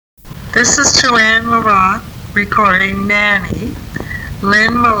This is Joanne Laroth recording Nanny,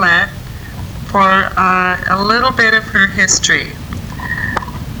 Lynn Mallette, for a little bit of her history. You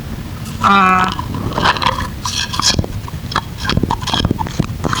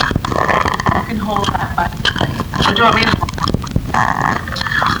can hold that button. Or do you want me to?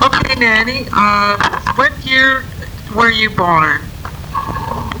 Okay, Nanny, what year were you born?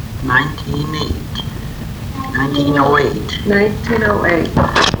 1908. 1908.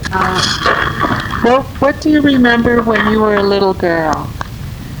 What do you remember when you were a little girl?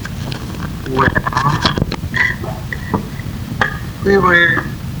 Well, we were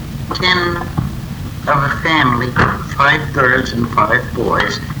 10 of a family, 5 girls and 5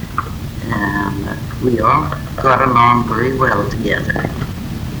 boys, and we all got along very well together.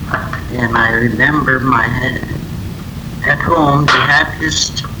 And I remember at home, the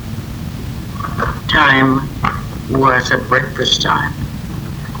happiest time was at breakfast time.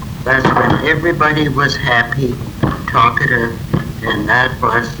 That's when everybody was happy, talkative, and that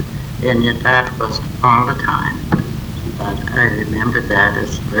was all the time. But I remember that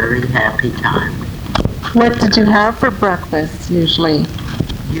as a very happy time. What did you have for breakfast usually?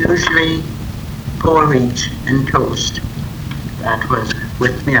 Usually porridge and toast. That was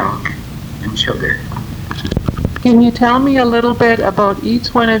with milk and sugar. Can you tell me a little bit about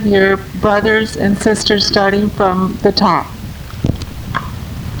each one of your brothers and sisters, starting from the top?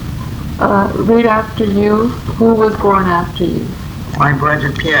 Right after you, who was born after you? My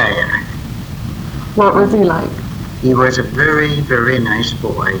brother Pierre. What was he like? He was a very, very nice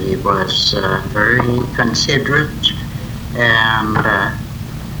boy. He was very considerate and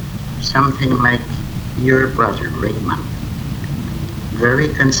something like your brother Raymond.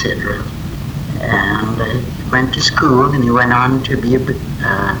 Very considerate. And he went to school and he went on to be a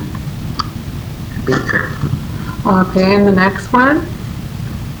baker. Okay, and the next one?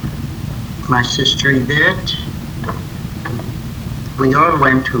 My sister Yvette, we all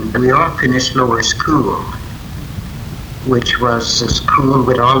finished lower school, which was a school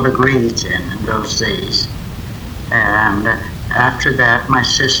with all the grades in those days. And after that, my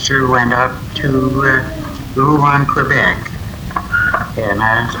sister went up to Rouen, Quebec. And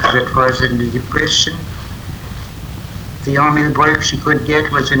as it was in the Depression, the only work she could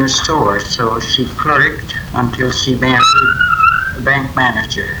get was in a store, so she clerked until she married a bank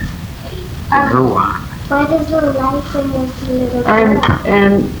manager in Rouen. What is the life in this little girl?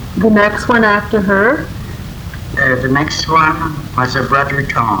 And the next one after her? The next one was a brother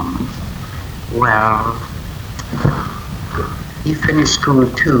Tom. Well, he finished school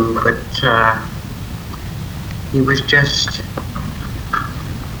too, but he was just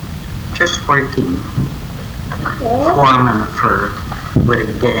working foreman with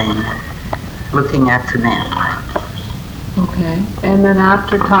a gang, looking after Nanny. Okay, and then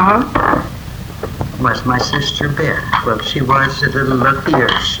after Tom? Was my sister Beth. Well, she was a little luckier.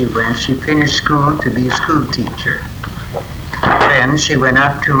 She finished school to be a school teacher. Then she went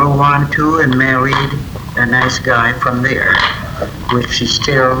up to Rouen too and married a nice guy from there, which she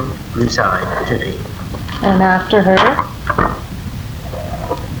still resides today. And after her?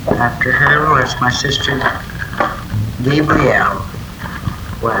 After her was my sister Gabrielle.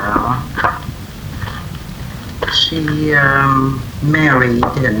 Well, she married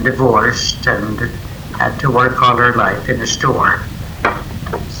and divorced and had to work all her life in a store.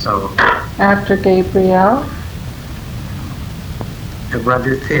 So After Gabrielle? her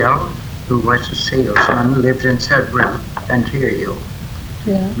brother Phil, who was a salesman, lived in Sudbury, Ontario.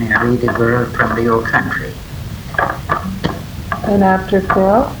 Yeah. Married a girl from the old country. And after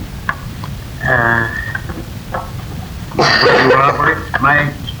Phil? Robert,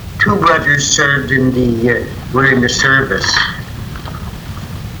 my 2 brothers were in the service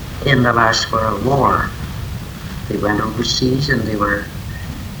in the last World War. They went overseas and they were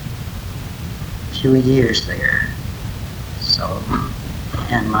a few years there. So,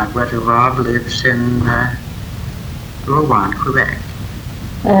 and my brother Rob lives in Rouen, Quebec.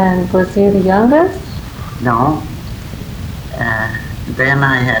 And was he the youngest? No. Then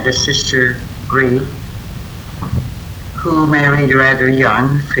I had a sister, Bree, who married rather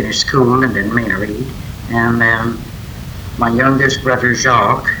young, finished school and then married. And then my youngest brother,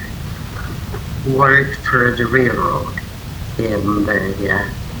 Jacques, worked for the railroad in the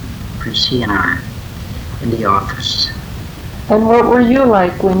for CNR in the office. And what were you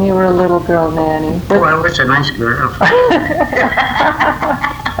like when you were a little girl, Nanny? Oh, I was a nice girl.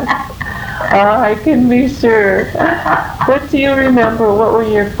 I can be sure. What do you remember? What were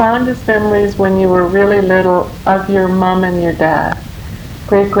your fondest memories when you were really little of your mom and your dad?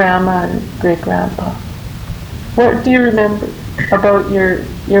 Great-grandma and great-grandpa. What do you remember? about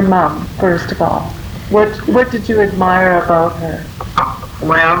your mom, first of all. What did you admire about her?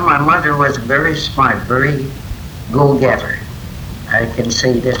 Well, my mother was very smart, very go-getter. I can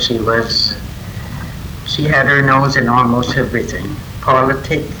say that she had her nose in almost everything,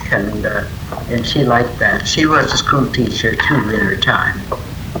 politics, and she liked that. She was a school teacher too in her time,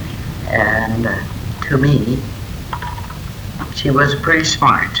 and to me, she was pretty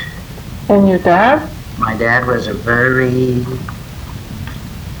smart. And your dad? My dad was a very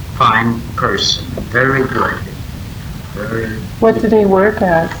fine person, very good, very. What did he work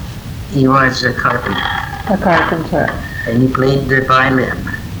as? He was a carpenter. A carpenter. And he played the violin.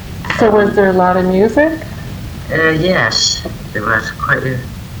 So was there a lot of music? Yes, there was quite a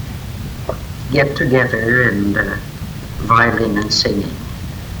get-together and violin and singing.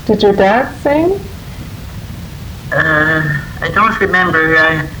 Did your dad sing? I don't remember.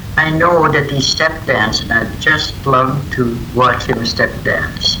 I know that he step danced, and I just loved to watch him step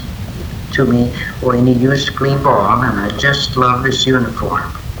dance. To me, when he used to play ball, and I just loved his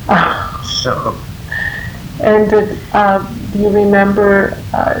uniform. So. And do you remember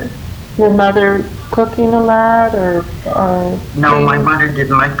your mother cooking a lot, or No, my mother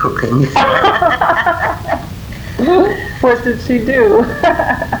didn't like cooking. What did she do?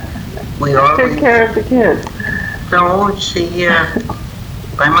 We always Take care of the kids. No,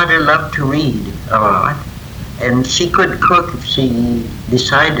 my mother loved to read a lot, and she could cook if she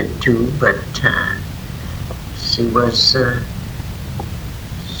decided to, but she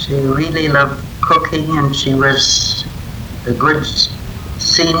really loved cooking, and she was a good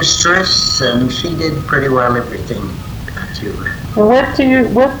seamstress, and she did pretty well everything. What do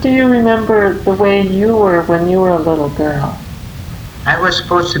you remember the way you were when you were a little girl? I was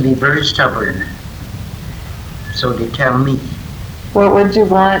supposed to be very stubborn, so they tell me. What would you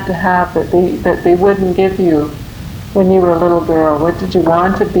want to have that they wouldn't give you when you were a little girl? What did you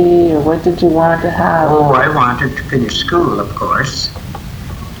want to be, or what did you want to have? Oh, I wanted to finish school, of course,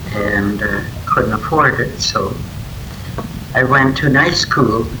 and couldn't afford it, so I went to night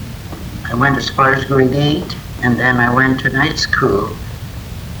school. I went as far as grade 8, and then I went to night school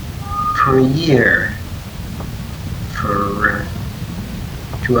for a year to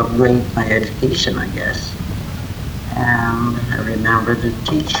upgrade my education, I guess. And I remember the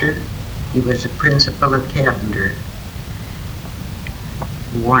teacher. He was the principal at Cavender,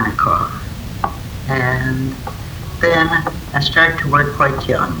 Warnacoff. And then I started to work quite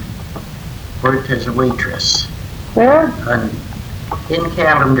young. Worked as a waitress. Where? In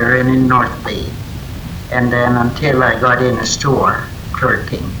Cavender and in North Bay. And then until I got in a store,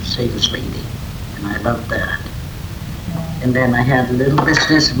 clerking, sales lady. And I loved that. And then I had a little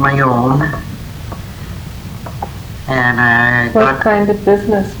business of my own. And What kind of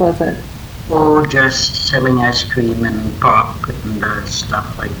business was it? Oh, just selling ice cream and pop and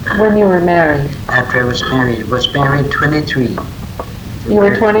stuff like that. When you were married? After I was married. I was married 23. You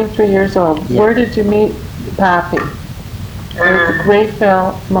were 23 years old. Yeah. Where did you meet Pappy?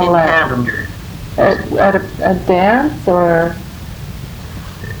 Dupuis-Mallette. In Cavender. At a dance, or?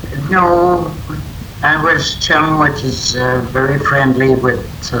 No, I was chum, which is very friendly with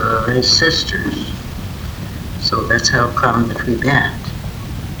his sisters. So that's how come that we met.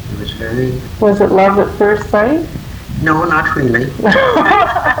 It was very... Was it love at first sight? No, not really.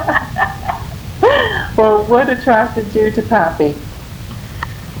 Well, what attracted you to Pappy?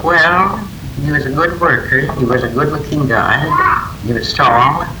 Well, he was a good worker. He was a good-looking guy. He was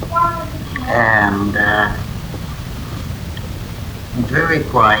tall and very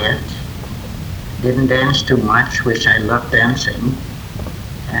quiet. Didn't dance too much, which I loved dancing.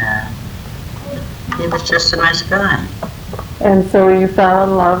 He was just a nice guy. And so you fell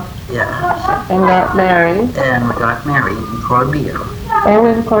in love? Yeah. And got married? And we got married in Corbeil. Oh,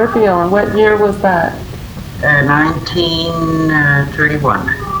 in Corbeil. And what year was that? 1931.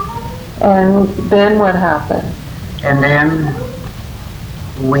 And then what happened? And then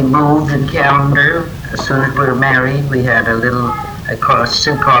we moved in Cavender. As soon as we were married, we had a little,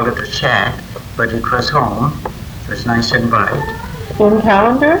 still called it a shack, but it was home. It was nice and bright. In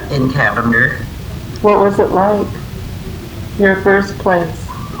Cavender? In Cavender. What was it like? Your first place?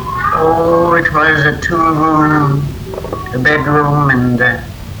 Oh, it was a 2-room, a bedroom and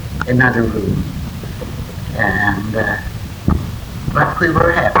another room. And, but we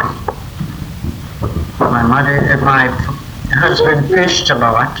were happy. My husband fished a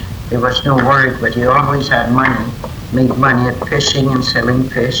lot. There was no worry, but he always had money, made money at fishing and selling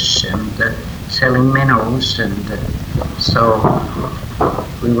fish and selling minnows, and so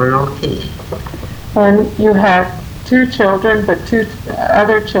we were okay. And you had 2 children, but 2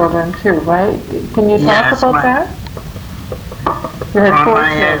 other children too, right? Can you talk Yes, about that? You had On 4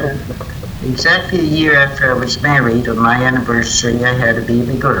 my children. exactly a year after I was married, on my anniversary, I had a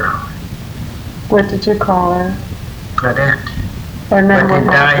baby girl, What did you call her? Claudette. And then But what it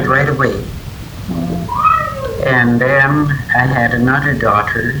died happened? right away. And then I had another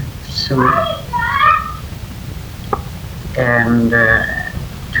daughter, Sue. And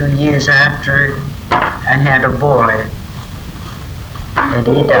 2 years after, I had a boy, and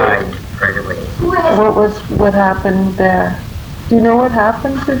he died right away. What happened there? Do you know what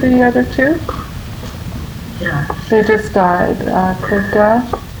happened to the other 2? Yeah. They just died. Quick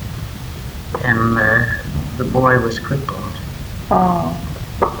death? And the boy was crippled. Oh.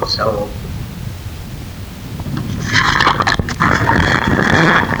 So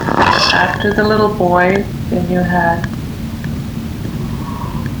After the little boy, then you had...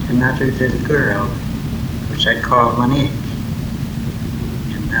 another little girl, which I called Monique.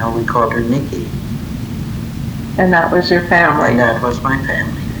 And now we called her Nikki. And that was your And family. that was my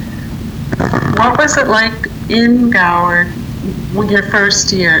family. What was it like in Goward your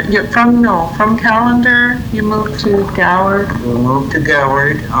first year? From Callender, you moved to Goward? We moved to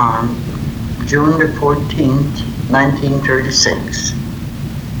Goward on June the 14th, 1936.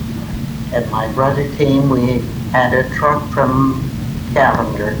 And my brother came, we had a truck from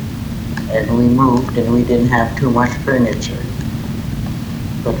Callender, and we moved, and we didn't have too much furniture.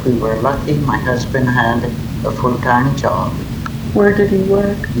 But we were lucky, my husband had a full-time job. Where did he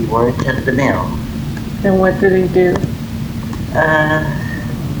work? He worked at the mill. And what did he do?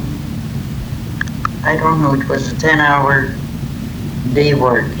 I don't know, it was a 10-hour day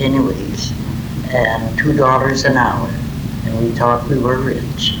work anyways, and $2 an hour, and we thought we were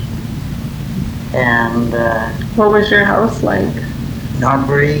rich. And What was your house like? not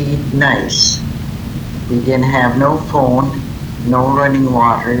very nice. We didn't have no phone, no running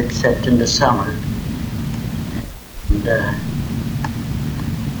water except in the summer. And,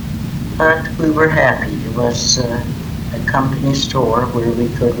 but we were happy. It was a company store where we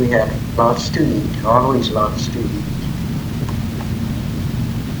had lots to eat, always lots to eat.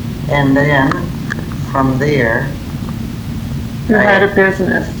 And then from there, You had a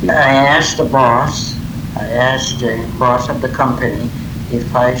business. I asked the boss of the company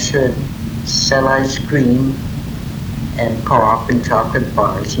if I should sell ice cream and pop and chocolate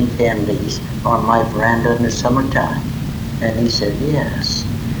bars and candies on my veranda in the summertime. And he said yes.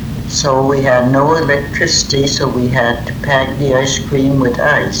 So we had no electricity, so we had to pack the ice cream with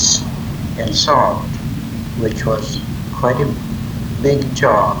ice and salt, which was quite a big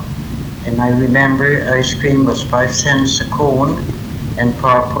job. And I remember ice cream was 5 cents a cone and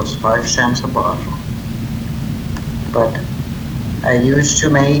pop was 5 cents a bottle. But I used to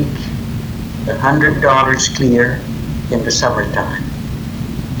make $100 clear in the summertime.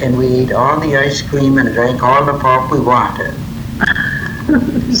 And we ate all the ice cream and drank all the pop we wanted.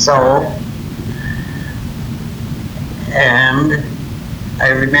 So, and I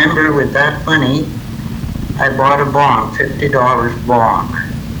remember with that money, I bought a bond, $50 bond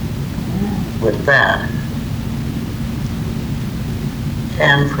with that.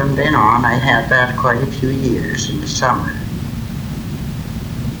 And from then on, I had that quite a few years in the summer.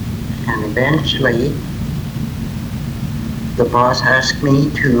 And eventually, the boss asked me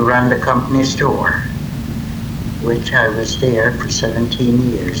to run the company store, which I was there for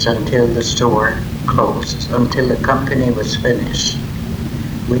 17 years until the store closed, until the company was finished,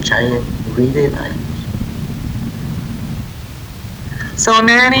 which I really liked. So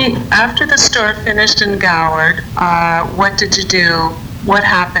Nanny, after the store finished in Goward, what did you do? What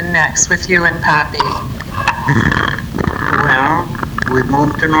happened next with you and Pappy? Well, we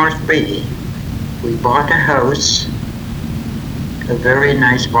moved to North Bay. We bought a house, a very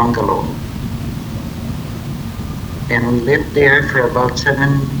nice bungalow. And we lived there for about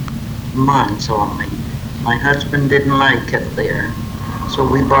 7 months only. My husband didn't like it there. So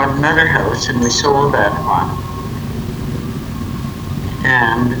we bought another house and we sold that one.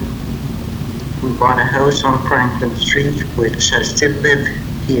 And we bought a house on Franklin Street, which I still live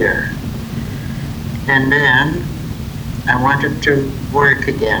here. And then I wanted to work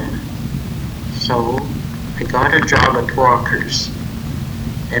again. So I got a job at Walker's.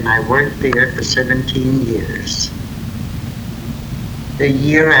 And I worked there for 17 years. The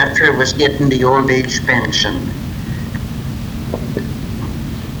year after I was getting the old age pension.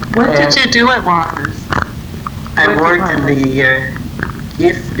 What did you do at Walker's? I What worked in department? the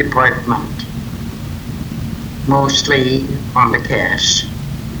gift department, mostly on the cash,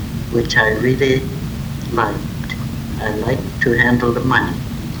 which I really liked. I liked to handle the money.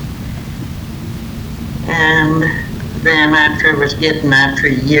 And then after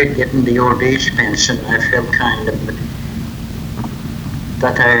a year getting the old age pension, I felt kind of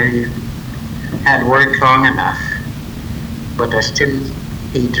that I had worked long enough, but I still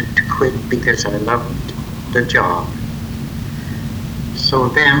hated to quit because I loved the job. So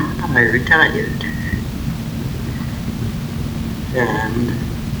then I retired. And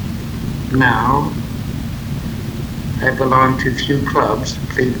now I belong to a few clubs,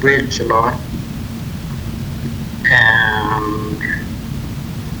 play bridge a lot, and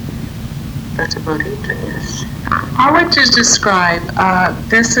that's about it, I guess. How would you describe,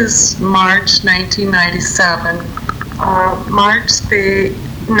 this is March 1997, March the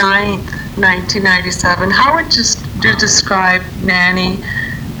 9th, 1997, how would you describe Nanny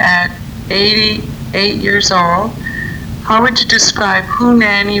at 88 years old? How would you describe who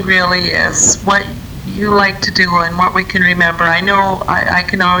Nanny really is, what you like to do and what we can remember? I know I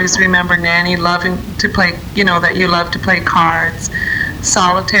can always remember Nanny loving to play, that you love to play cards,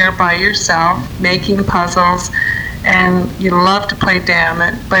 solitaire by yourself, making puzzles, and you love to play damn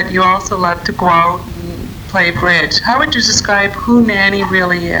it, but you also love to go out and play bridge. How would you describe who Nanny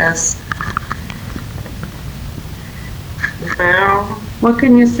really is? Well, What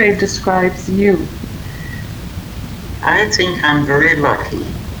can you say describes you? I think I'm very lucky.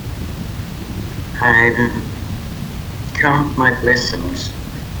 I count my blessings.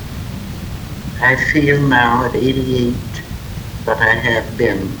 I feel now at 88 that I have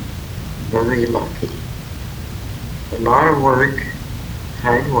been very lucky. A lot of work,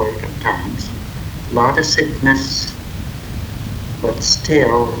 hard work at times, a lot of sickness, but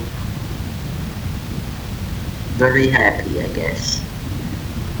still very happy, I guess.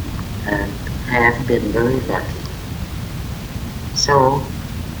 And I have been very lucky. So,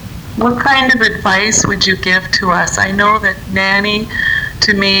 What kind of advice would you give to us? I know that Nanny,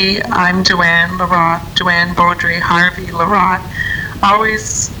 to me, I'm Joanne Beaudry, Harvey Larotte,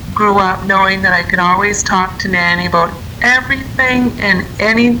 always grew up knowing that I could always talk to Nanny about everything and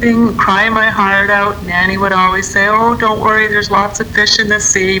anything, cry my heart out. Nanny would always say, oh, don't worry, there's lots of fish in the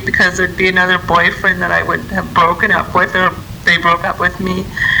sea, because there'd be another boyfriend that I would have broken up with, or they broke up with me.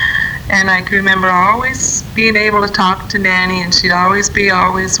 And I can remember always being able to talk to Nanny, and she'd always be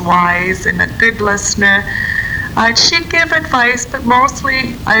wise and a good listener. She'd give advice, but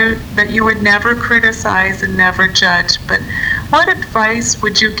mostly that you would never criticize and never judge. But what advice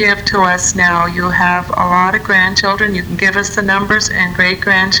would you give to us now? You have a lot of grandchildren. You can give us the numbers, and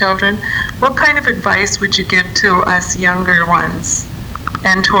great-grandchildren. What kind of advice would you give to us younger ones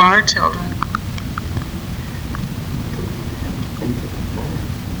and to our children?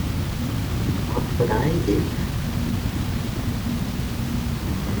 what I did.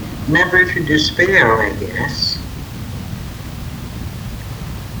 Never to despair, I guess.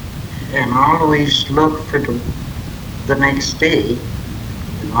 And always look for the next day,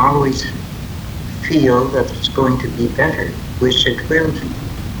 and always feel that it's going to be better, which it will be.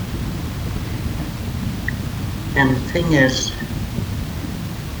 And the thing is,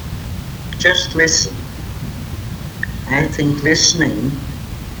 just listen. I think listening,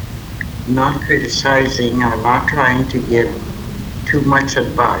 not criticizing or not trying to give too much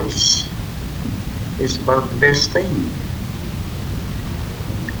advice, is about the best thing.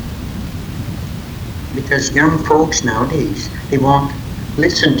 Because young folks nowadays, they won't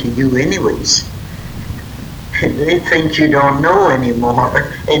listen to you anyways. They think you don't know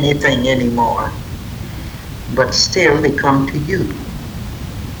anything anymore. But still, they come to you.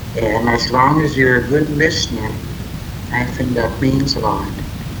 And as long as you're a good listener, I think that means a lot.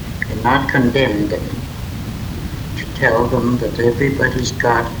 And not condemn them. To tell them that everybody's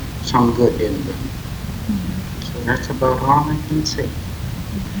got some good in them. Mm-hmm. So that's about all I can say.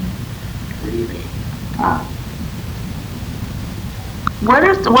 Mm-hmm. Really. What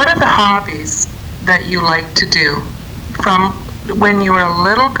are the hobbies that you like to do from when you were a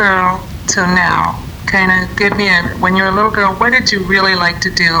little girl to now? Kind of give me when you were a little girl, what did you really like to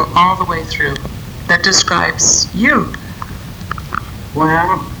do all the way through that describes you?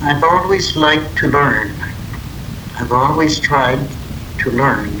 Well, I've always liked to learn. I've always tried to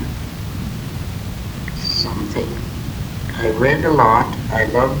learn something. I read a lot. I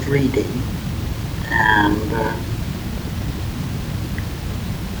loved reading. And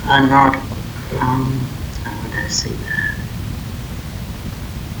I'm not, how would I say that?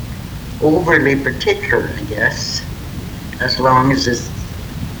 Overly particular, I guess. As long as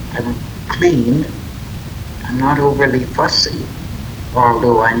I'm clean, I'm not overly fussy,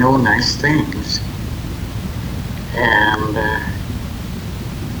 although I know nice things. And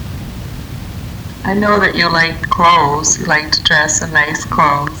I know that you like clothes. You like to dress in nice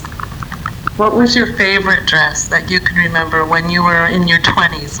clothes. What was your favorite dress that you can remember when you were in your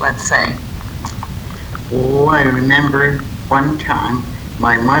 20s, let's say? Oh, I remember one time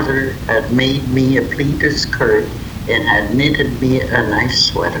my mother had made me a pleated skirt and had knitted me a nice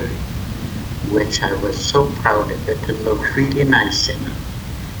sweater, which I was so proud of it and looked really nice in it.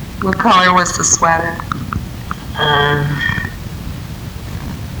 What color was the sweater?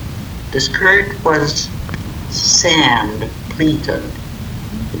 The skirt was sand pleated.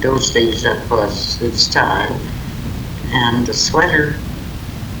 In those days that was the style. And the sweater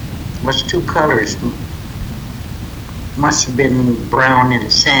was two colors. Must have been brown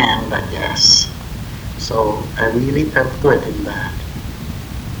and sand, I guess. So I really felt good in that.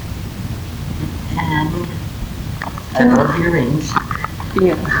 And I love earrings.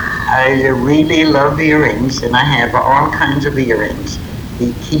 Yeah. I really love earrings, and I have all kinds of earrings.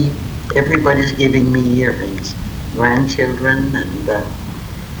 Everybody's giving me earrings, grandchildren, and they're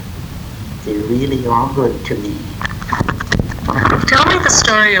really all good to me. Tell me the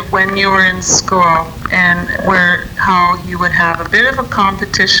story of when you were in school and how you would have a bit of a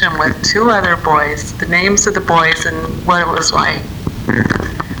competition with two other boys, the names of the boys and what it was like.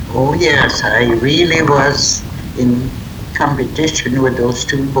 Oh yes, I really was in competition with those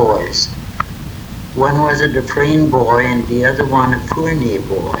two boys. One was a Dufresne boy and the other one a Fournier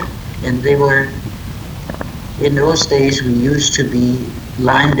boy. And they were, in those days we used to be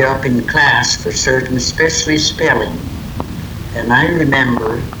lined up in class for certain, especially spelling. And I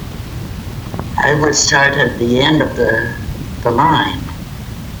remember I would start at the end of the line.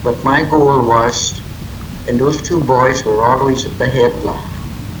 But my goal was, and those two boys were always at the head line.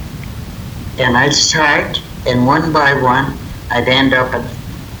 And I'd start, and one by one, I'd end up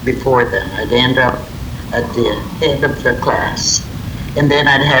before them. I'd end up at the head of the class. And then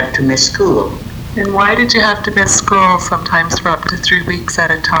I'd have to miss school. And why did you have to miss school sometimes for up to 3 weeks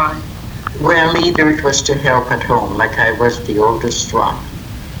at a time? Well, either it was to help at home, like I was the oldest one.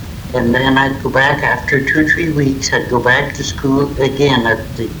 And then I'd go back after 2 or 3 weeks, I'd go back to school again at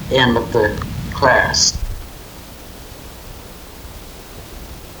the end of the class.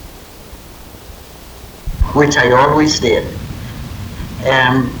 Which I always did.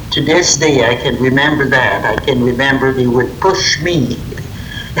 And to this day, I can remember that. I can remember they would push me.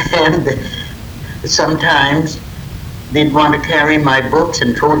 And sometimes they'd want to carry my books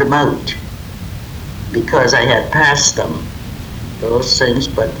and throw them out because I had passed them, those things.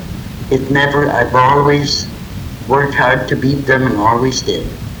 But I've always worked hard to beat them and always did.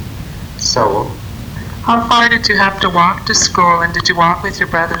 So. How far did you have to walk to school, and did you walk with your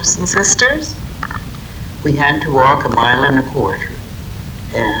brothers and sisters? We had to walk 1.25 miles.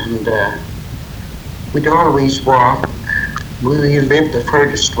 And we'd always walk. We lived the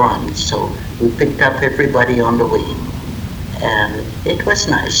furthest one, so we picked up everybody on the way. And it was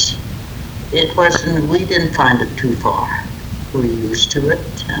nice. We didn't find it too far. We were used to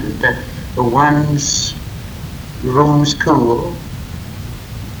it, and the one's room's cool.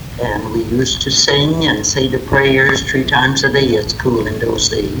 And we used to sing and say the prayers 3 times a day at school in those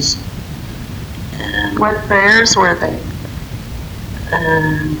days. And what prayers were they?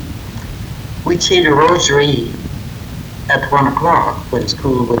 We'd say the rosary at 1 o'clock when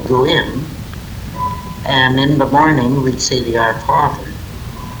school would go in, and in the morning we'd say the Our Father,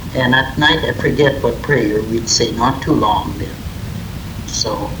 and at night I forget what prayer we'd say, not too long then.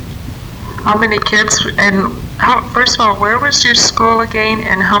 So. How many kids, and first of all, where was your school again,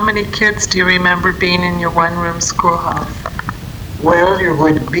 and how many kids do you remember being in your one-room schoolhouse? Well, there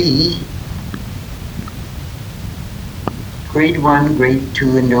would be grade 1, grade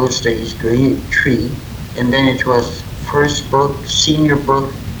 2 in those days, grade 3, and then it was first book, senior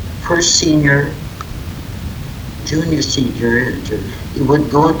book, first senior, junior senior. It would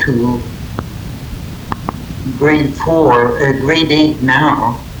go to grade 4, grade 8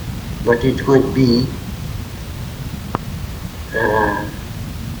 now, but it would be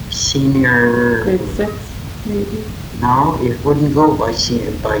senior. Grade 6, maybe? No, it wouldn't go by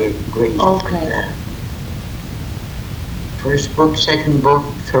senior, by grade. Okay. Like that. First book, second book,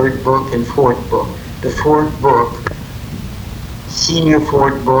 third book, and fourth book. The fourth book, senior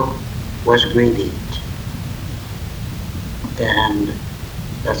fourth book, was grade 8. And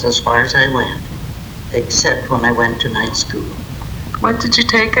that's as far as I went, except when I went to night school. What did you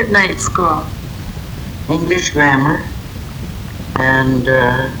take at night school? English grammar and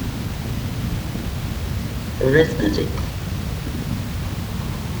arithmetic.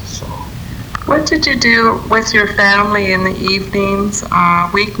 So. What did you do with your family in the evenings,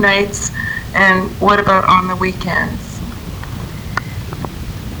 weeknights, and what about on the weekends?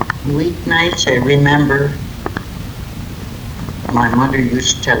 Weeknights, I remember my mother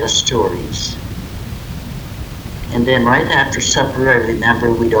used to tell us stories. And then right after supper, I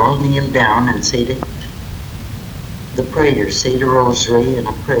remember we'd all kneel down and say the the prayer, say the rosary and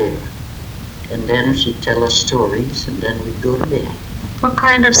a prayer. And then she'd tell us stories, and then we'd go to bed. What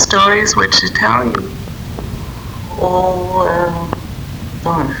kind of stories would she tell you? Oh,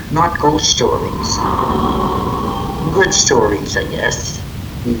 not ghost stories. Good stories, I guess.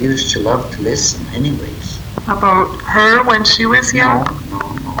 We used to love to listen anyways. About her when she was young? No.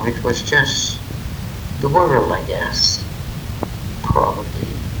 It was just the world, I guess. Probably.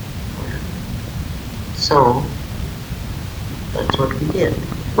 So, that's what we did.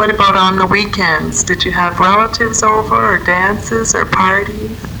 What about on the weekends? Did you have relatives over, or dances, or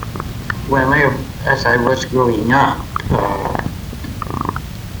parties? Well, as I was growing up,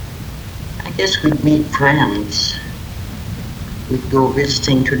 I guess we'd meet friends. We'd go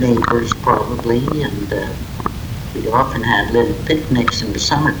visiting to neighbors probably, and we'd often have little picnics in the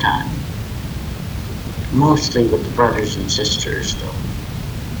summertime. Mostly with the brothers and sisters, though.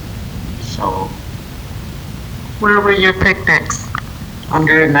 So. Where were your picnics?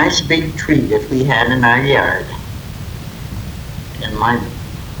 Under a nice big tree that we had in our yard. And my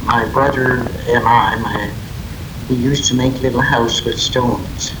brother and we used to make little house with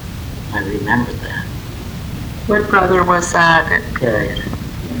stones. I remember that. What brother was that? Yeah,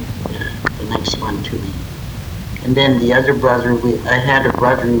 the next one to me. And then the other brother, I had a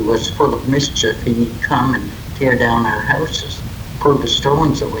brother who was full of mischief, and he'd come and tear down our houses, pull the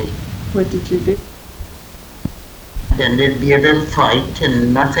stones away. What did you do? Then there'd be a little fight,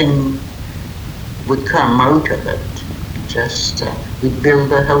 and nothing would come out of it. Just we'd build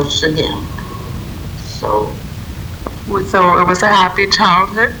the house again. So it was a happy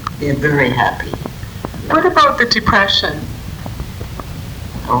childhood? Yeah, very happy. What about the Depression?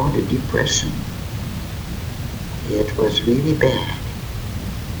 Oh, the Depression. It was really bad.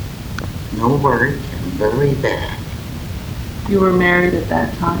 No work and very bad. You were married at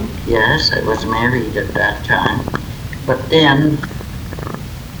that time? Yes, I was married at that time. But then,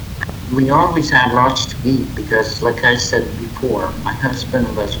 we always had lots to eat because, like I said before, my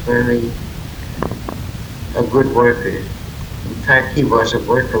husband was a good worker. In fact, he was a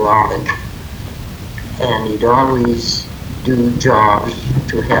workaholic, and he'd always do jobs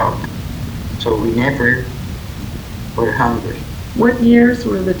to help. So we never were hungry. What years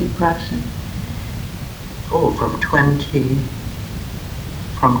were the Depression? Oh, from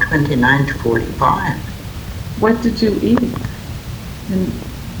 29 to 45. What did you eat? And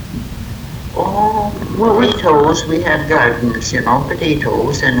potatoes. We had gardens,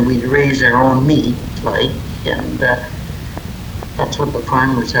 potatoes, and we'd raise our own meat, and that's what the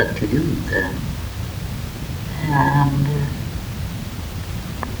farmers had to do then. And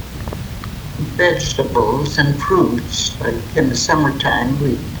vegetables and fruits, like in the summertime,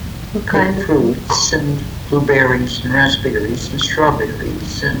 we'd get fruits and blueberries and raspberries and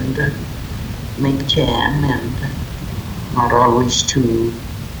strawberries and make jam, and not always too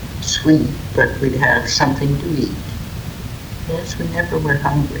sweet, but we'd have something to eat. Yes, we never were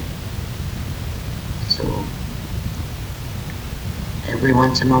hungry. So every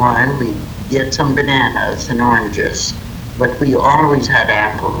once in a while we'd get some bananas and oranges, but we always had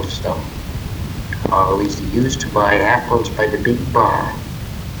apples though. Always used to buy apples by the big bar.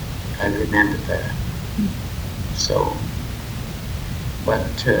 I remember that. So,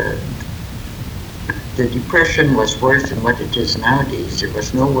 but the Depression was worse than what it is nowadays. There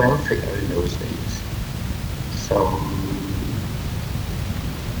was no welfare in those days. So,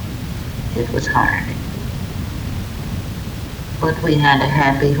 it was hard. But we had a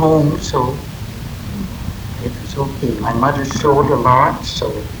happy home, so it was okay. My mother sewed a lot,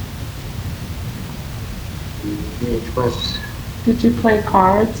 so it was... Did you play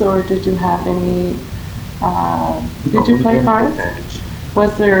cards, or did you have any, did you play cards?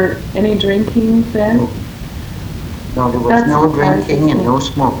 Was there any drinking then? No, there was no drinking and no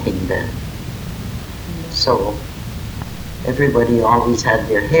smoking then. So, everybody always had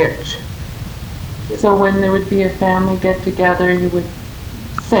their hits. So when there would be a family get-together, you would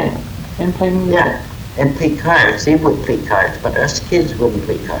sing and play music? Yeah, and play cards. They would play cards, but us kids wouldn't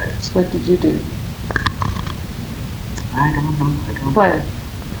play cards. What did you do? I don't know. Play.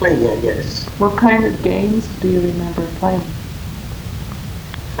 Play, I guess. What kind of games do you remember playing?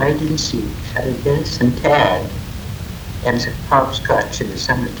 Hide and seek, I guess, and tag, and hopscotch in the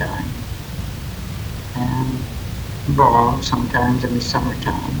summertime, and ball sometimes in the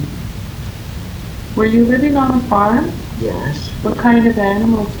summertime. Were you living on a farm? Yes. What kind of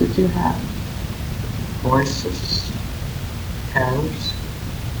animals did you have? Horses, cows,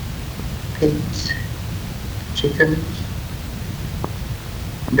 pigs, chickens,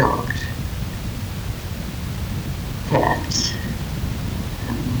 dogs, cats.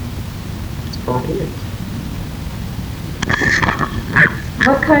 That's about it.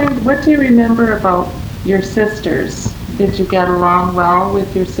 What do you remember about your sisters? Did you get along well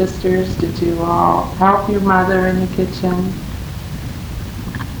with your sisters? Did you all help your mother in the kitchen?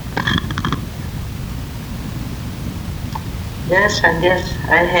 Yes, I guess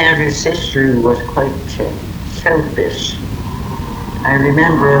I had a sister who was quite selfish. I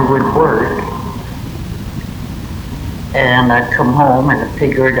remember I would work, and I'd come home and I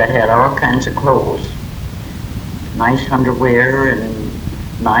figured I had all kinds of clothes. Nice underwear and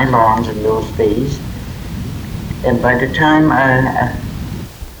nylons in those days. And by the time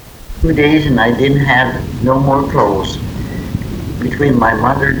 2 days and I didn't have no more clothes. Between my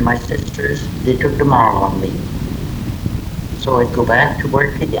mother and my sisters, they took them all on me. So I'd go back to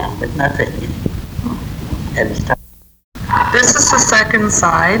work again with nothing. And start. This is the second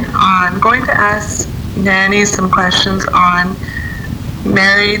side. I'm going to ask Nanny some questions on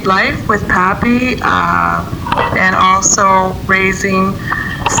married life with Pappy, and also raising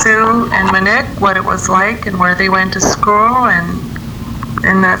Sue and Monique, what it was like and where they went to school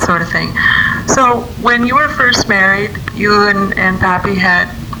and that sort of thing. So when you were first married, you and Pappy had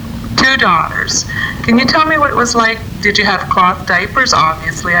 2 daughters. Can you tell me what it was like? Did you have cloth diapers,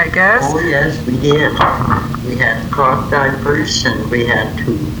 obviously, I guess? Oh yes, we did. We had cloth diapers and we had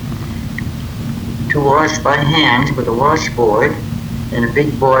to wash by hand with a washboard and a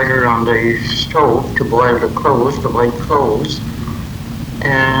big boiler on the stove to boil the clothes, the white clothes,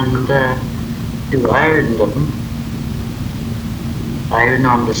 and to iron them, iron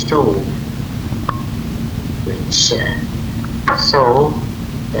on the stove, which, so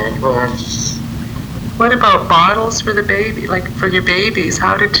that was. What about bottles for the baby, like for your babies?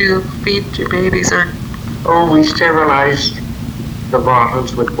 How did you feed your babies? Or Oh, we sterilized the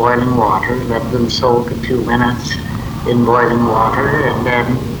bottles with boiling water, let them soak a few minutes in boiling water, and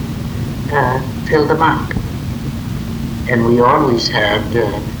then fill them up. And we always had,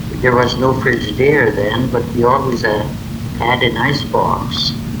 there was no Frigidaire then, but we always had an ice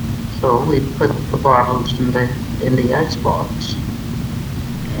box. So we put the bottles in the ice box.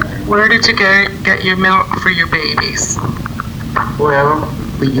 where did you get your milk for your babies? Well,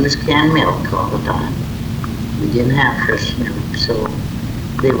 we used canned milk all the time. We didn't have fresh milk, so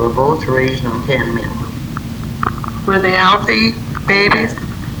they were both raised on canned milk. Were they healthy babies?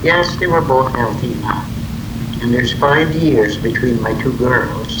 Yes, they were both healthy now. And there's 5 years between my 2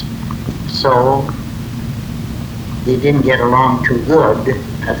 girls. So they didn't get along too good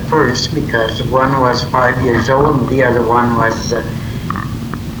at first because one was 5 years old and the other one was,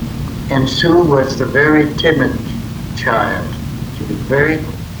 and Sue was the very timid child. She was very.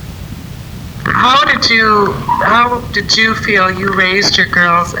 How did you feel you raised your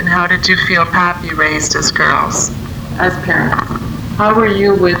girls, and how did you feel Pappy raised his girls? As parents? How were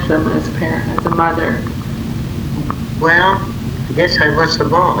you with them as a mother? Well, I guess I was the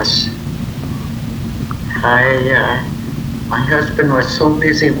boss. My husband was so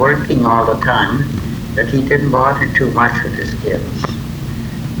busy working all the time that he didn't bother too much with his kids.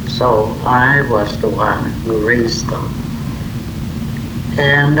 So I was the one who raised them.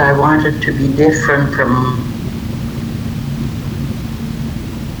 And I wanted to be different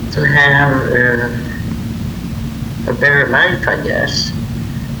to have a better life, I guess.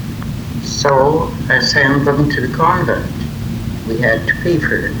 So I sent them to the convent. We had to pay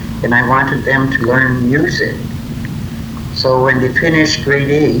for it, and I wanted them to learn music. So when they finished grade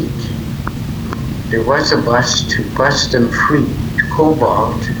 8, there was a bus to bus them free to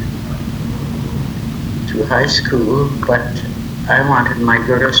Cobalt, to high school, but I wanted my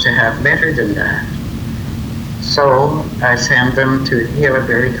girls to have better than that. So I sent them to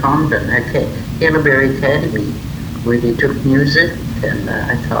Hillberry Convent, Hillberry Academy, where they took music, and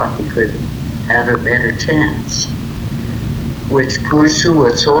I thought they could have a better chance. Which poor Sue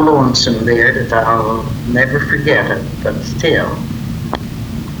was so lonesome there that I'll never forget it, but still.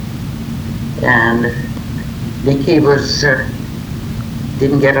 And Nikki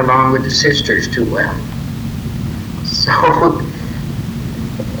didn't get along with the sisters too well. So,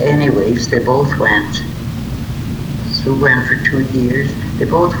 anyways, they both went. Sue went for 2 years. They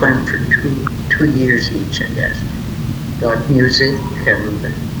both went for two years each, I guess. Got music,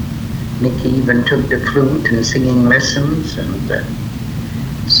 and Nikki even took the flute and singing lessons, and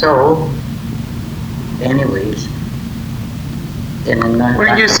so, anyways.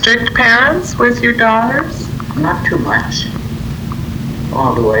 Were you strict parents with your daughters? Not too much,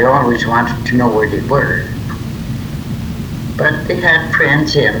 although I always wanted to know where they were. But they had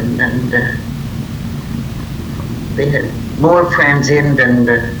friends in, and they had more friends in than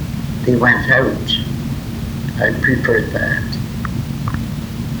they went out. I preferred that.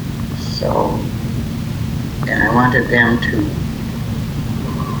 So, and I wanted them to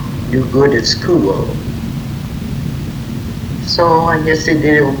do good at school. So I guess they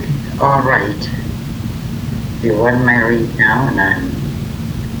did all right. They're unmarried now, and I'm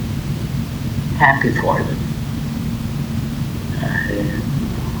happy for them.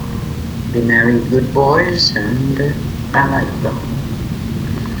 They married good boys, and I like them.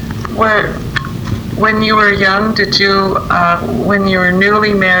 When you were young, did you, when you were a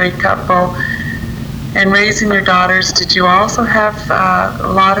newly married couple and raising your daughters, did you also have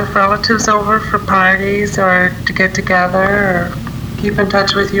a lot of relatives over for parties or to get together or keep in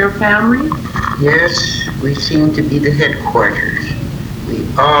touch with your family? Yes, we seem to be the headquarters. We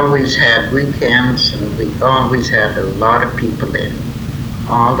always had weekends, and we always had a lot of people in,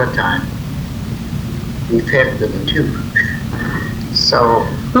 all the time. We fed them too. So,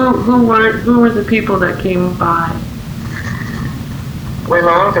 Who were the people that came by? well,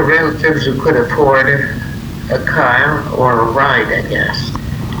 all the relatives who could afford a car or a ride, I guess.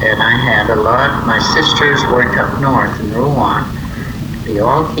 And I had a lot. My sisters worked up north in Rouen. They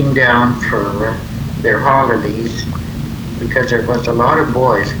all came down for their holidays because there was a lot of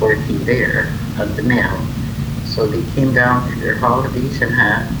boys working there at the mill. So they came down for their holidays and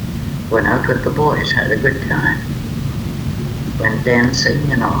went out with the boys, had a good time. Went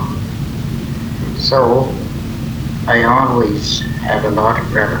dancing and all. So I always had a lot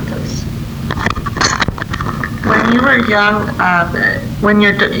of relatives. When you were young, when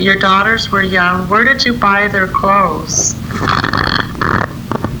your daughters were young, where did you buy their clothes?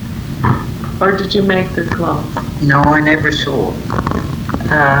 Or did you make their clothes? No, I never sold.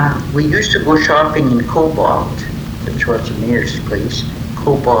 We used to go shopping in Cobalt, which was the nearest place,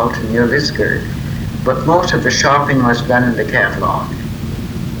 Cobalt near Lisgar. But most of the shopping was done in the catalog.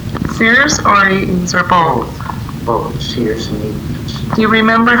 Sears or Eaton's or both? Both Sears and Eaton's. Do you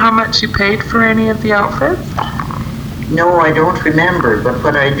remember how much you paid for any of the outfits? No, I don't remember, but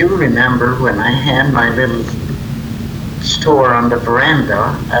what I do remember, when I had my little store on the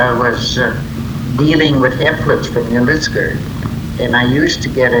veranda, I was dealing with Hepplets from New Lisgar, and I used to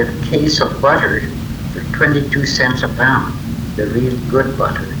get a case of butter for 22 cents a pound, the real good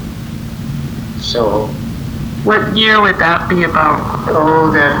butter. So, What year would that be about?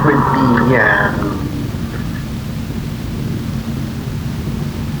 oh, that would be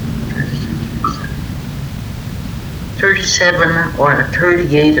 37 or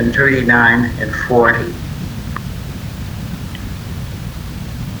 38 and 39 and 40.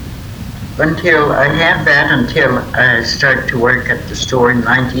 Until I had that until I started to work at the store in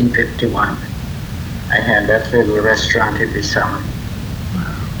 1951. I had that little restaurant every summer.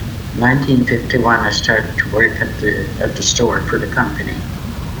 1951 I started to work at the store for the company.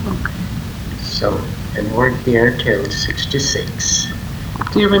 Okay. So, and worked there till 66.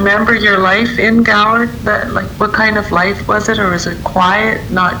 Do you remember your life in Goward? What kind of life was it, or was it quiet?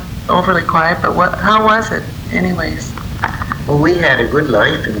 Not overly quiet, but how was it anyways? Well, we had a good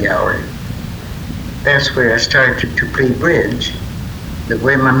life in Goward. That's where I started to play bridge. The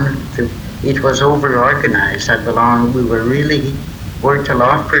women, it was over-organized. We were really worked a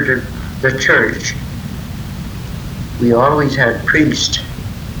lot for the church. We always had priests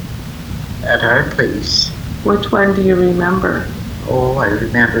at our place. Which one do you remember? Oh, I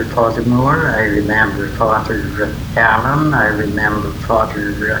remember Father Moore, I remember Father Allen, I remember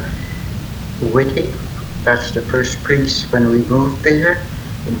Father Whitty. That's the first priest when we moved there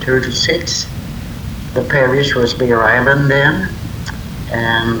in 36. The parish was Bear Island then,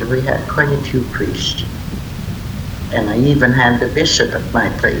 and we had quite a few priests. And I even had the bishop at my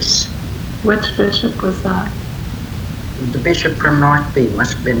place. Which bishop was that? The bishop from North Bay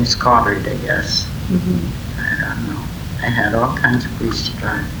must have been Scotland, I guess. Mm-hmm. I don't know. I had all kinds of priests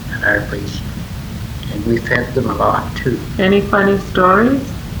at our place, and we fed them a lot too. Any funny stories?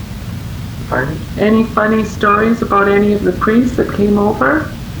 Pardon? Any funny stories about any of the priests that came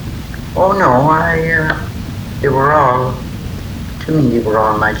over? Oh no, they were all, to me, they were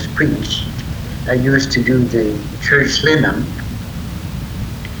all nice priests. I used to do the church linen,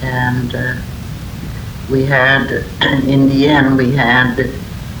 and we had, in the end, we had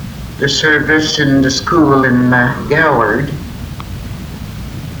the service in the school in Goward,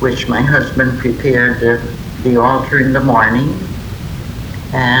 which my husband prepared the altar in the morning,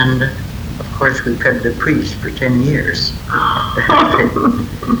 and of course we fed the priest for 10 years,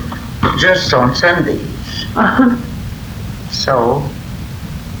 just on Sundays. So,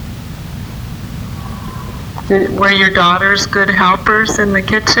 Were your daughters good helpers in the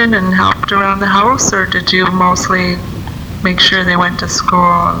kitchen and helped around the house, or did you mostly make sure they went to school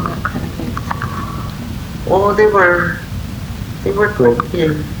and that kind of thing? oh, they were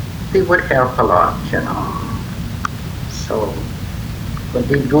good. They would help a lot, you know. So, But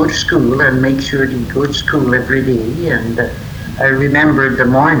they'd go to school and make sure they'd go to school every day. And I remember the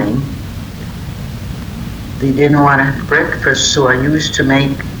morning, they didn't want to have breakfast, so I used to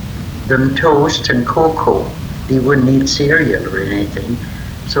make them toast and cocoa. They wouldn't eat cereal or anything.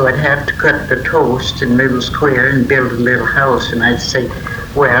 So I'd have to cut the toast in little square and build a little house. And I'd say,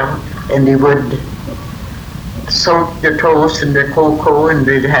 well, and they would soak the toast in the cocoa, and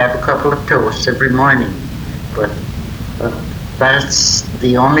they'd have a couple of toasts every morning. But that's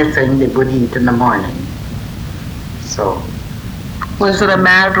the only thing they would eat in the morning. So. Was it a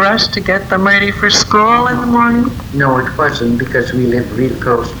mad rush to get them ready for school in the morning? No, it wasn't, because we lived real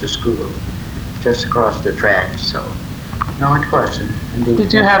close to school, just across the track, so. No, it wasn't.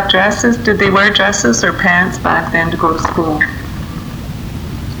 Did you have dresses? Did they wear dresses or pants back then to go to school?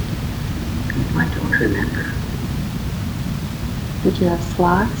 I don't remember. Did you have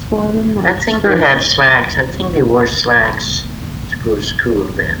slacks for them? I think they had slacks. I think they wore slacks to go to school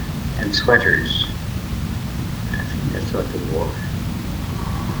then, and sweaters. I think that's what they wore.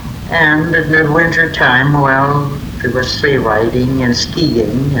 And in the winter time, well, there was sleigh riding and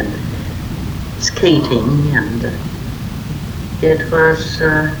skiing and skating, and it was,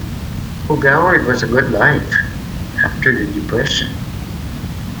 Goward was a good life after the Depression.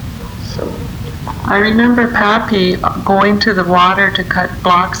 So. I remember Pappy going to the water to cut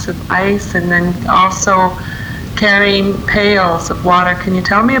blocks of ice and then also carrying pails of water. Can you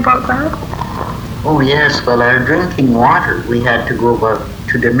tell me about that? Oh yes, well, our drinking water, we had to go up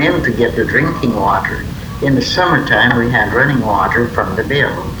to the mill to get the drinking water. In the summertime, we had running water from the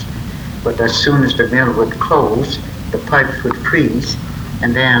mills. But as soon as the mill would close, the pipes would freeze,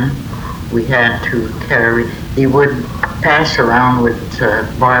 and then we had to carry, they would pass around with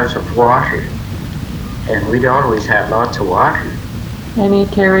bars of water, and we'd always have lots of water. And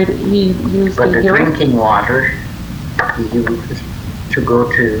he used but the yoke? drinking water, he used have to go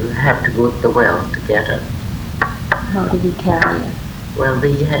to the well to get it. How did he carry it? Well,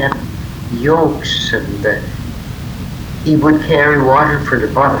 they had yokes, and he would carry water for the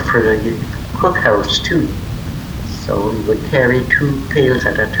cookhouse too. So he would carry 2 pails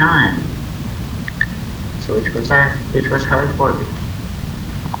at a time. So it was hard work.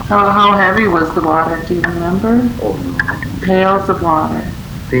 How heavy was the water? Do you remember? Oh no, I don't. Pails of water.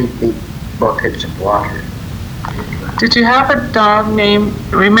 Big buckets of water. Did you have a dog named,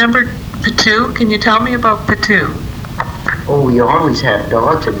 remember Patu? Can you tell me about Patu? Oh, we always had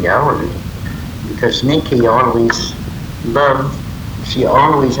dogs in Gowrie, because Nikki always loved, she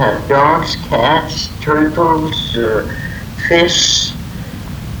always had dogs, cats, turtles, fish,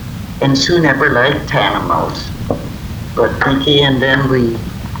 and Sue never liked animals. But Nikki, and then we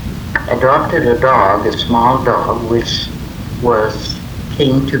adopted a dog, a small dog, which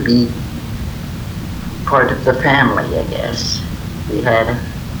came to be part of the family, I guess. We had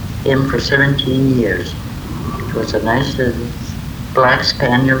him for 17 years. It was a nice little black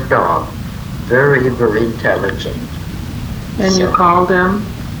spaniel dog, very, very intelligent. And you called him?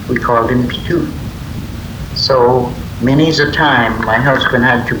 We called him Pitu. So many's a time my husband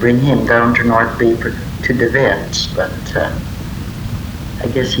had to bring him down to North Bay to the vets, but I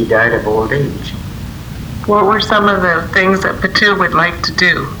guess he died of old age. What were some of the things that Patu would like to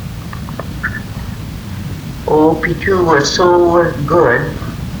do? Oh, Pitu was so good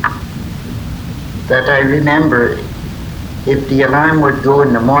that I remember if the alarm would go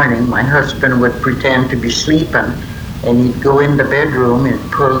in the morning, my husband would pretend to be sleeping, and he'd go in the bedroom and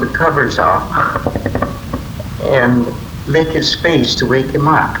pull the covers off and lick his face to wake him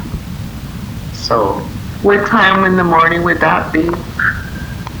up. So. What time in the morning would that be?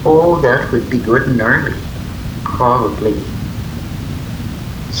 Oh, that would be good and early. Probably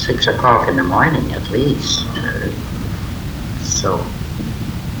 6 o'clock in the morning at least. So.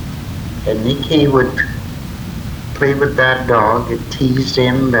 And Nikki would play with that dog, it teased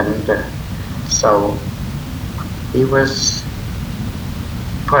him, and so he was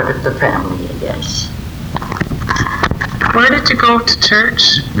part of the family, I guess. Where did you go to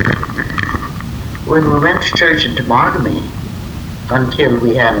church? When we went to church in Temagami, until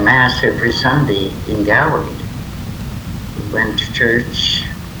we had Mass every Sunday in Gowrie. We went to church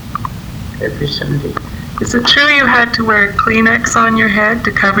every Sunday. Is it true you had to wear Kleenex on your head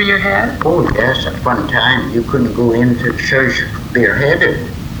to cover your head? Oh yes, at one time you couldn't go into church bareheaded.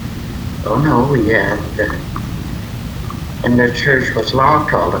 Oh no, we had, and the church was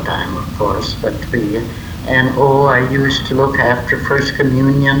locked all the time, of course, but I used to look after First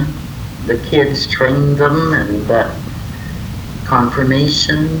Communion. The kids trained them, and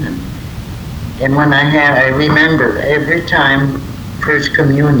confirmation, and when I remember every time First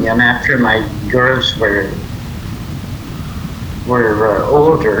Communion, after my girls were were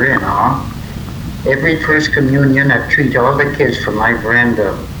older, you know, every first communion I'd treat all the kids from my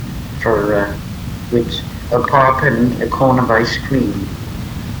veranda for with a pop and a cone of ice cream.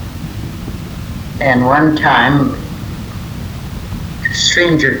 And one time,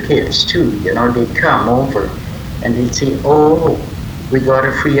 stranger kids too, you know, they'd come over and they'd say, oh, we got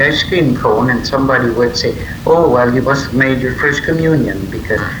a free ice cream cone, and somebody would say, oh, well, you must have made your first communion,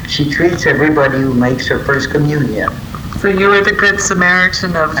 because she treats everybody who makes her first communion. So you were the good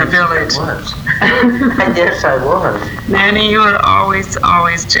Samaritan of the village. I was. I guess I was. Nanny, you were always,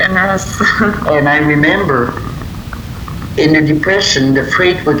 always generous. And I remember in the Depression, the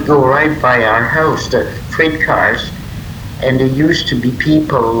freight would go right by our house, the freight cars, and there used to be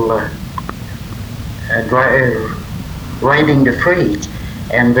people riding the freight,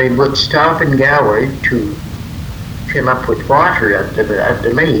 and they would stop in Goward to fill up with water at the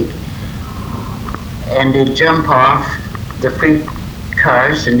lake, and they'd jump off the freight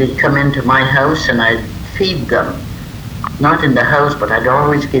cars and they'd come into my house and I'd feed them. Not in the house, but I'd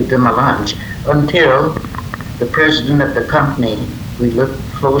always give them a lunch until the president of the company, we lived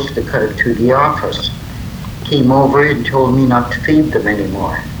close to the office, came over and told me not to feed them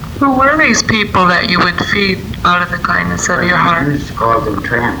anymore. Who were these people that you would feed out of the kindness of your heart? I used to call them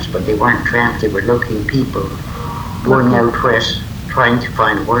tramps, but they weren't tramps, they were looking people going out west trying to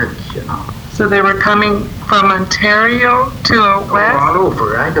find work, you know. So they were coming from Ontario to out west? All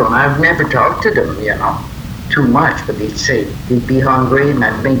over. I've never talked to them, you know, too much, but they'd say they'd be hungry and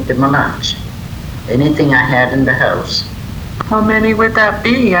I'd make them a lunch. Anything I had in the house. How many would that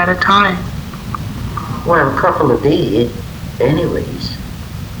be at a time? Well, a couple a day, anyways.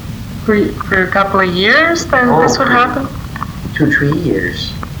 For a couple of years, then this would happen? 2-3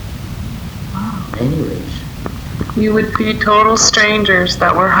 years. Wow. Anyways. You would feed total strangers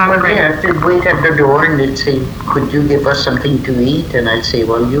that were hungry. Well, yeah, they'd wait at the door and they'd say, could you give us something to eat? And I'd say,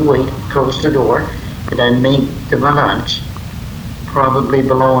 well, you wait, close the door, and I'd make them a lunch. Probably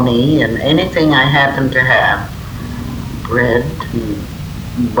bologna and anything I happened to have. Bread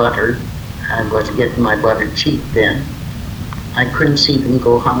and butter. I was getting my butter cheap then. I couldn't see them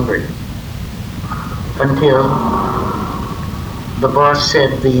go hungry until the boss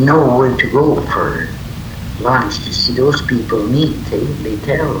said they know where to go for lunch. You see, those people meet, they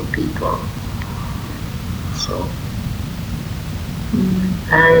tell people. So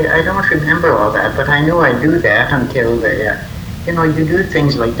I don't remember all that, but I know I do that until you do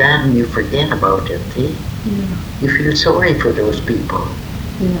things like that and you forget about it. Yeah. You feel sorry for those people.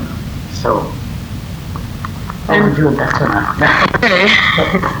 Yeah. So I'll do that enough. Okay.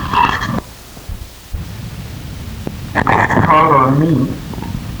 Call on me.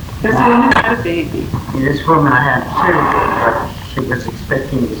 This woman had a baby. This woman I had surgery, but she was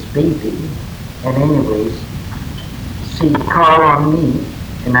expecting this baby. And anyways, she called on me,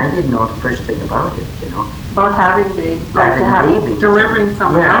 and I didn't know the first thing about it, you know. About having babies, like to Having have babies. delivering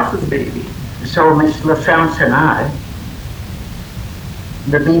someone Yeah. else's baby. So Miss LaFrance and I,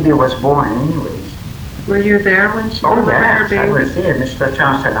 the baby was born anyways. Were you there when she Oh delivered her yes, I baby? was there, Miss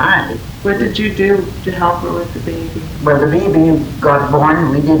LaFrance and I. What did you do to help her with the baby? Well, the baby got born,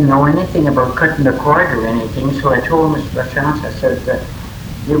 we didn't know anything about cutting the cord or anything, so I told Miss LaChance, I said that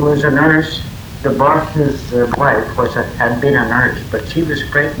there was a nurse, the boss's wife had been a nurse, but she was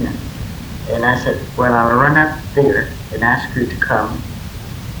pregnant. And I said, well, I'll run up there and ask her to come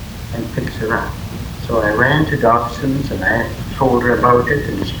and fix her up. So I ran to Dobson's and I told her about it,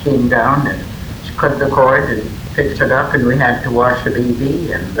 and she came down and she cut the cord and fixed it up, and we had to wash the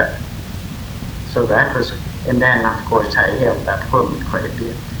baby, and so that was, and then of course I helped that woman quite a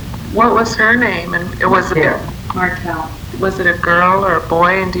bit. What was her name? And it was Martel. Was it a girl or a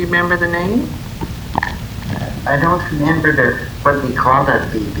boy? And do you remember the name? I don't remember what they called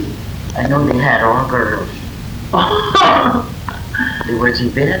that baby. I know they had all girls. There was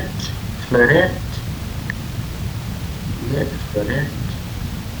Yvette, Florette. There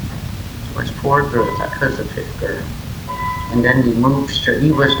was 4 girls. That was the 5th girl. And then he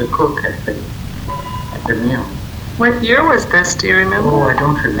was the cook at the mill. What year was this? Do you remember? Oh, I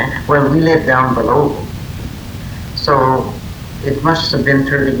don't remember. Well, we lived down below. So it must have been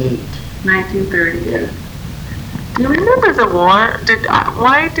 38. 1938. Yeah. Do you remember the war?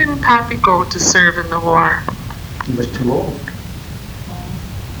 Why didn't Pappy go to serve in the war? He was too old.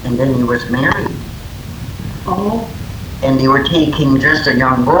 And then he was married. Oh. And they were taking just the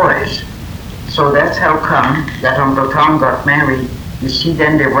young boys. So that's how come that Uncle Tom got married. You see,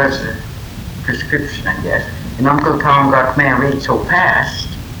 then there was a prescription, I guess. And Uncle Tom got married so fast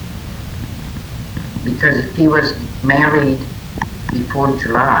because if he was married before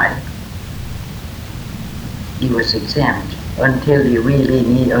July, he was exempt. until you really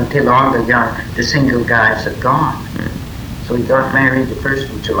need, until all the single guys had gone. So he got married the 1st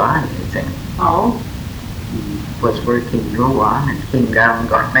of July, I think. Oh, He was working Rowan and came down and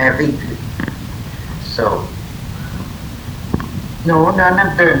got married. So, no, none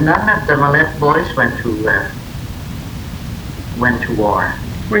of the Mallette boys went to war.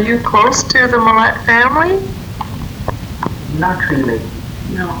 Were you close to the Mallette family? Not really.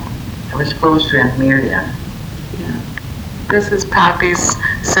 No. I was close to Aunt Miriam. This is Pappy's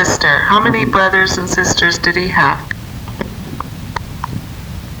sister. How many brothers and sisters did he have?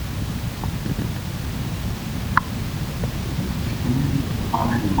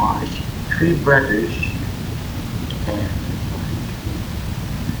 On March. 3 brothers and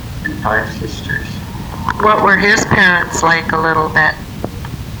 5 sisters. What were his parents like a little bit?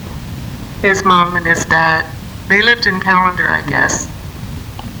 His mom and his dad. They lived in Callender, I guess.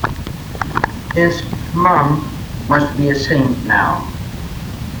 His mom must be a saint now,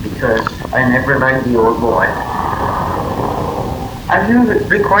 because I never liked the old boy. Are you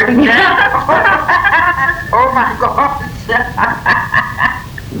recording that? Oh my God!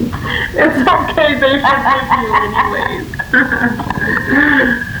 it's okay. They forgive you anyways.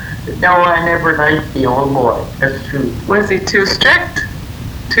 No, I never liked the old boy. That's true. Was he too strict?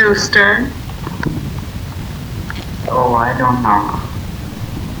 Too stern? Oh, I don't know.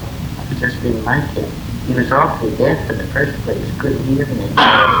 I just didn't like him. He was awfully deaf in the first place. Couldn't hear me.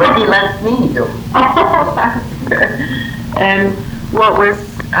 But he liked me, though. Oh, that's good. And what was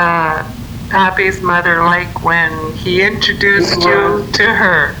Pappy's mother like when he introduced you to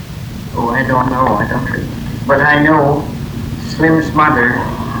her? Oh, I don't know. I don't really. But I know Slim's mother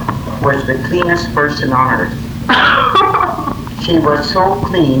was the cleanest person on earth. She was so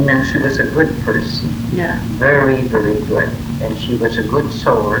clean, and she was a good person. Yeah. Very, very good. And she was a good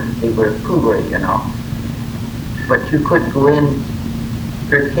sewer. They were poor, you know. But you could go in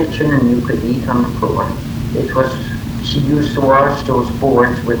her kitchen and you could eat on the floor. It was, she used to wash those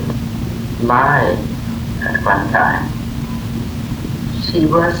boards with lye at one time. She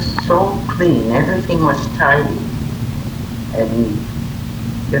was so clean. Everything was tidy. And,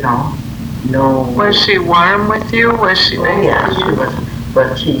 you know, no... Was she warm with you? Was she nice? Oh, yeah, she was.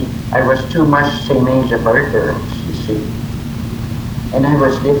 But I was too much same age of our girls, you see. And I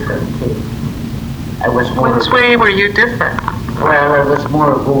was different, too. I was more... Which way were you different? Well, I was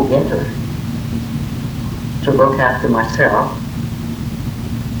more a go-getter. To look after myself.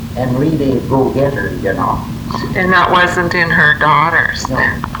 And really a go-getter, you know. And that wasn't in her daughters. No.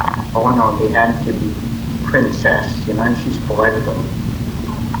 Oh, no, they had to be princess, you know, and she spoiled them.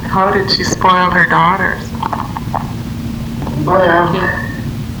 How did she spoil her daughters? Well,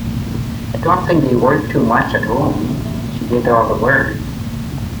 I don't think they worked too much at home. She did all the work.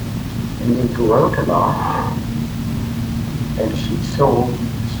 And they grew out a lot. And she sewed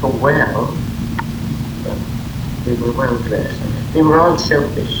so well. But they were well dressed. They were all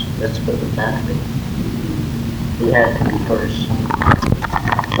selfish, let's put it that way. They had to be first.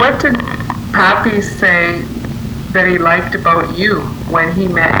 What did Pappy say that he liked about you when he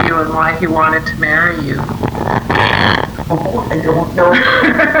met you and why he wanted to marry you? Oh, I don't know.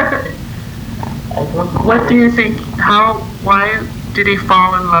 I don't know. What do you think, why did he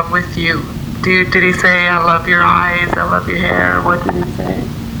fall in love with you? Did he say, I love your eyes, I love your hair? What did he say?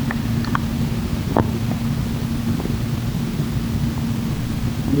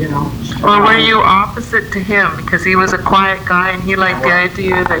 You know. Or were you opposite to him? Because he was a quiet guy and he liked the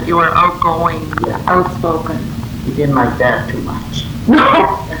idea that you were outgoing, outspoken. He didn't like that too much.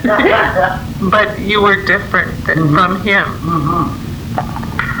 No. But you were different from him.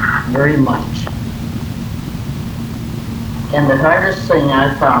 Very much. And the hardest thing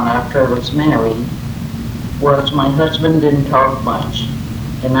I found after I was married was my husband didn't talk much.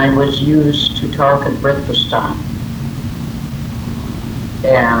 And I was used to talk at breakfast time.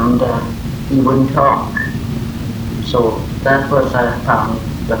 And he wouldn't talk. So that was, I found,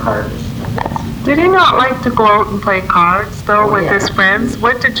 the hardest. Did he not like to go out and play cards, though, with his friends?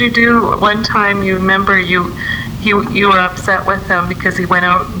 What did you do one time? You remember you were upset with him because he went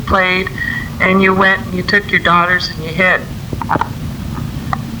out and played, and you went and you took your daughters and you hid.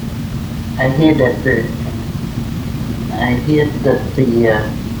 I hid at the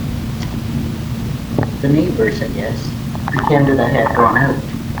neighbors, I guess, pretended I had gone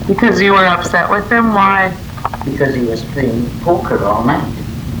out. Because you were upset with him? Why? Because he was playing poker all night.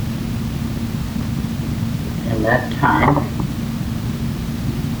 And that time,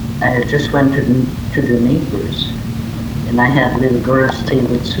 I had just went to the neighbors, and I had little girls stay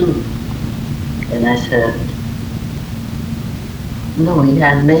with Sue. And I said, no, he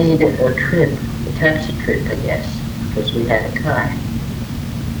had made a trip, a taxi trip, I guess, because we had a car.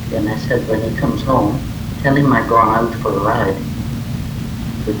 And I said, when he comes home, tell him I've gone out for a ride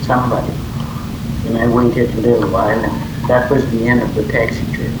with somebody. And I waited a little while, and that was the end of the taxi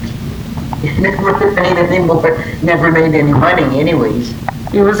trips. He never made any more, never made any money anyways.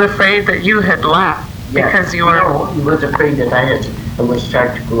 He was afraid that you had left because you were... No, he was afraid that I would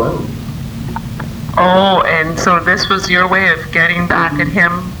start to go out. Oh, and so this was your way of getting back at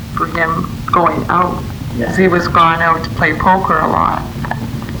him for him going out. Because he was gone out to play poker a lot.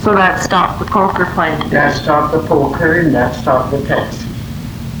 So that stopped the poker playing. That stopped the poker and that stopped the taxi.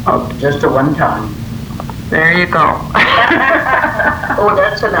 Oh, just a one time. There you go. Oh,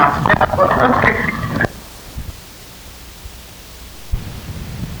 that's enough.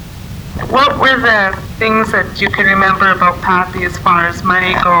 What were the things that you can remember about Pappy as far as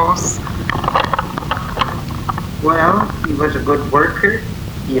money goes? Well, he was a good worker.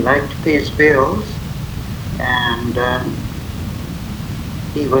 He liked to pay his bills. And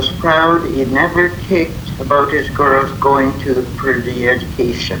he was proud. He never kicked about his girls going to for the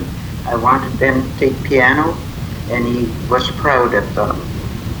education. I wanted them to take piano, and he was proud of them.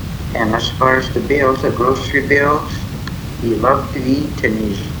 And as far as the bills, the grocery bills, he loved to eat, and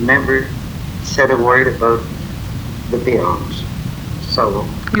he's never said a word about the bills. So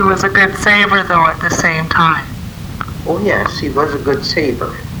He was a good saver, though, at the same time. oh yes, he was a good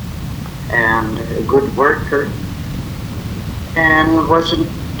saver and a good worker, and wasn't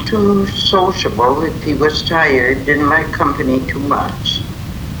too sociable. If he was tired, didn't like company too much.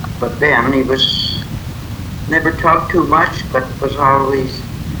 But then he was never talked too much, but was always,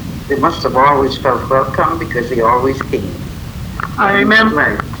 they must have always felt welcome because he always came. I remember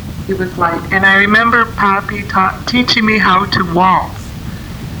Right. he was like, and I remember Pappy teaching me how to waltz.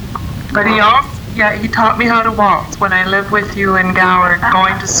 But he also, he taught me how to waltz when I lived with you in Gower,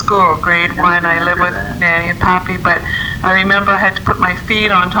 going to school, grade 1. I lived with Nanny and Pappy, but I remember I had to put my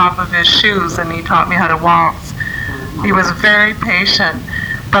feet on top of his shoes, and he taught me how to waltz. He was very patient.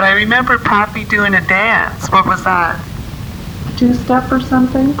 But I remember Pappy doing a dance. What was that? Two-step or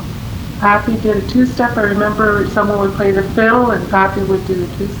something? Pappy did a two-step. I remember someone would play the fiddle and Pappy would do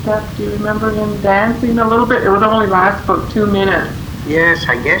the two-step. Do you remember him dancing a little bit? It would only last about 2 minutes. Yes,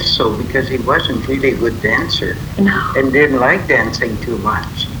 I guess so, because he wasn't really a good dancer No. and didn't like dancing too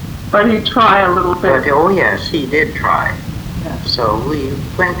much. But he'd try a little bit. But oh yes, he did try. Yeah. So we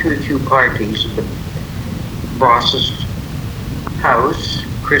went to a few parties at the boss's house,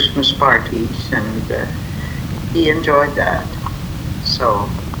 Christmas parties, and he enjoyed that. So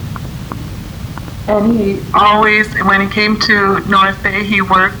And he always, when he came to North Bay, he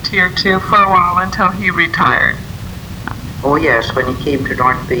worked here too for a while until he retired. oh yes, when he came to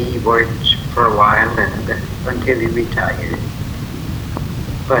North Bay, he worked for a while and until he retired.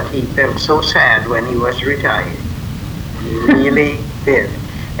 But he felt so sad when he was retired. He really did.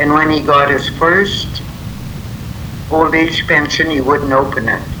 And when he got his first old age pension, he wouldn't open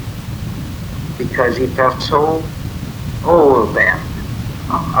it because he felt so old then,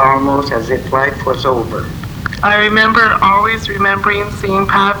 almost as if life was over. I remember always remembering seeing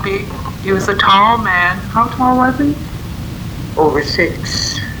Pappy. He was a tall man. How tall was he? Over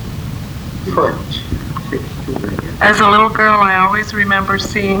 6 foot. 6 feet. As a little girl, I always remember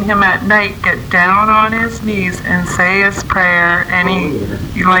seeing him at night get down on his knees and say his prayer, and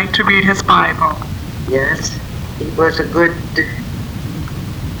he liked to read his Bible. Yes, he was a good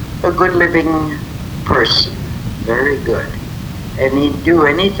living person, very good. And he'd do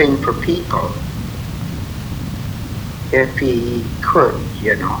anything for people if he could,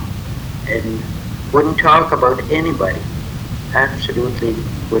 you know, and wouldn't talk about anybody. Absolutely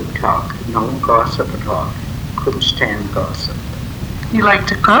wouldn't talk, no gossip at all. Couldn't stand gossip. He liked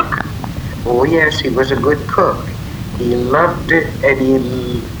to cook. Oh yes, he was a good cook. He loved it, and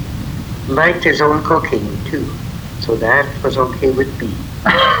he liked his own cooking too. So that was okay with me.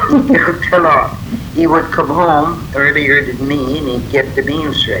 He cooked a lot. He would come home earlier than me and he'd get the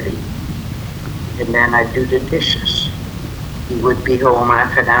meals ready. And then I'd do the dishes. He would be home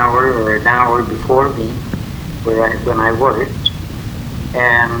half an hour or an hour before me when I worked.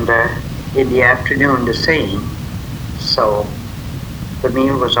 And in the afternoon the same. So the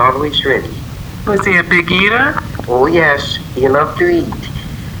meal was always ready. Was he a big eater? Oh yes, he loved to eat.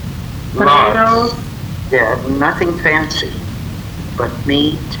 Potatoes? Lots. Yeah, nothing fancy, but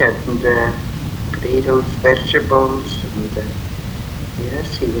meat and potatoes, vegetables, and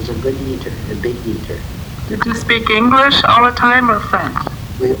yes, he was a good eater, a big eater. Did you speak English all the time or French?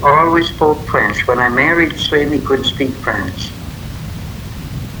 We always spoke French. When I married Slim, he couldn't speak French.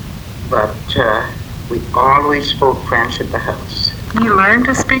 But we always spoke French at the house. He learned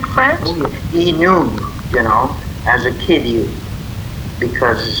to speak French? He knew, you know, as a kid,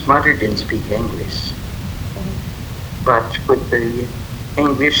 because his mother didn't speak English. But with the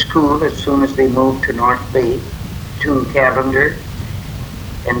English school, as soon as they moved to North Bay, to Cavender,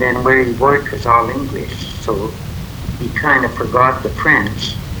 and then where he worked was all English, so he kind of forgot the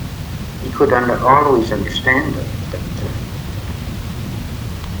French. He could always understand it,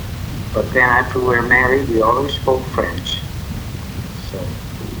 but then after we were married, we always spoke French. So,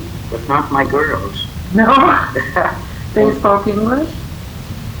 but not my girls. No? They spoke English?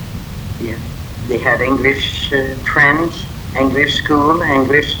 Yeah, they had English friends, English school,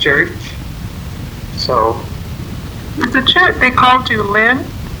 English church. So, The church, they called you Lynn?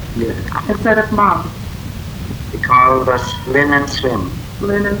 yeah, Instead of Mom? they called us Lynn and Slim.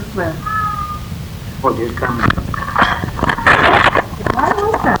 Lynn and Slim. Well, you come.